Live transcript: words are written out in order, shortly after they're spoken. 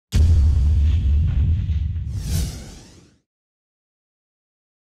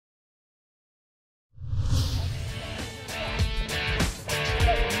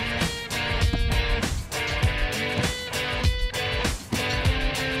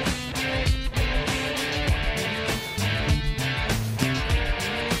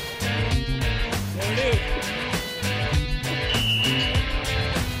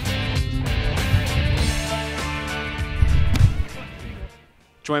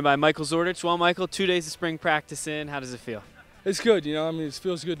Joined by Michael Zordich. Well, Michael, 2 days of spring practice in. How does it feel? It's good, it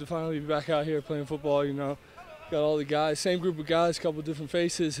feels good to finally be back out here playing football, Got all the guys, same group of guys, a couple different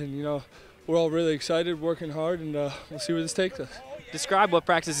faces, and, we're all really excited, working hard, and we'll see where this takes us. Describe what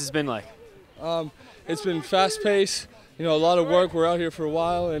practice has been like. It's been fast-paced, a lot of work. We're out here for a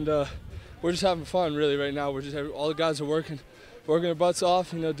while, and we're just having fun, really, right now. All the guys are working their butts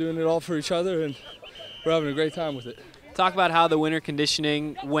off, doing it all for each other, and we're having a great time with it. Talk about how the winter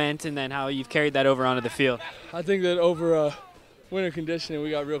conditioning went and then how you've carried that over onto the field. I think that over winter conditioning, we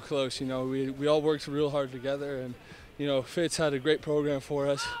got real close. We all worked real hard together, and Fitz had a great program for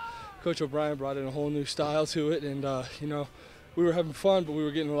us. Coach O'Brien brought in a whole new style to it, and we were having fun, but we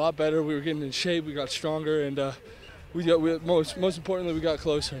were getting a lot better. We were getting in shape. We got stronger, and most importantly, we got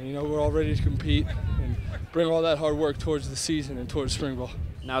closer. We're all ready to compete and bring all that hard work towards the season and towards spring ball.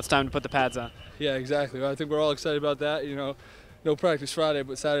 Now it's time to put the pads on. Yeah, exactly. I think we're all excited about that. No practice Friday,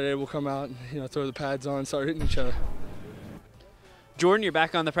 but Saturday we'll come out and throw the pads on and start hitting each other. Jordan, you're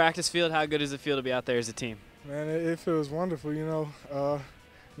back on the practice field. How good does it feel to be out there as a team? Man, it feels wonderful.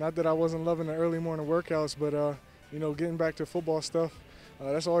 Not that I wasn't loving the early morning workouts, but getting back to football stuff,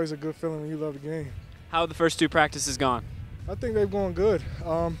 that's always a good feeling when you love the game. How have the first 2 practices gone? I think they've gone good.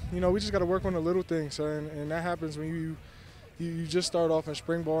 We just got to work on the little things, and that happens when you just start off in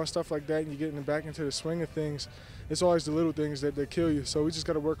spring ball and stuff like that, and you're getting back into the swing of things. It's always the little things that kill you, so we just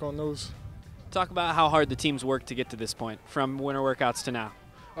got to work on those. Talk about how hard the team's worked to get to this point, from winter workouts to now.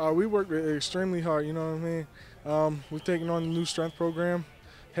 We worked extremely hard, you know what I mean? We've taken on the new strength program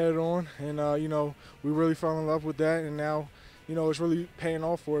head on, and we really fell in love with that, and now it's really paying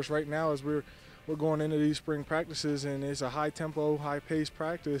off for us right now as we're going into these spring practices, and it's a high tempo, high paced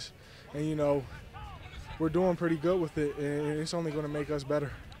practice, and we're doing pretty good with it, and it's only going to make us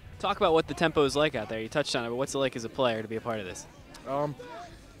better. Talk about what the tempo is like out there. You touched on it, but what's it like as a player to be a part of this?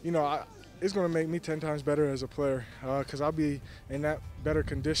 It's going to make me 10 times better as a player because I'll be in that better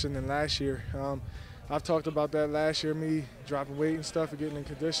condition than last year. I've talked about that last year, me dropping weight and stuff and getting in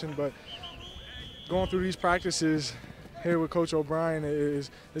condition, but going through these practices here with Coach O'Brien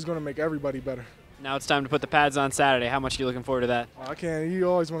is going to make everybody better. Now it's time to put the pads on Saturday. How much are you looking forward to that? I can't. You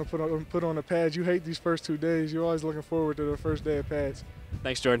always want to put on the pads. You hate these first 2 days. You're always looking forward to the first day of pads.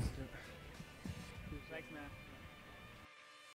 Thanks, Jordan.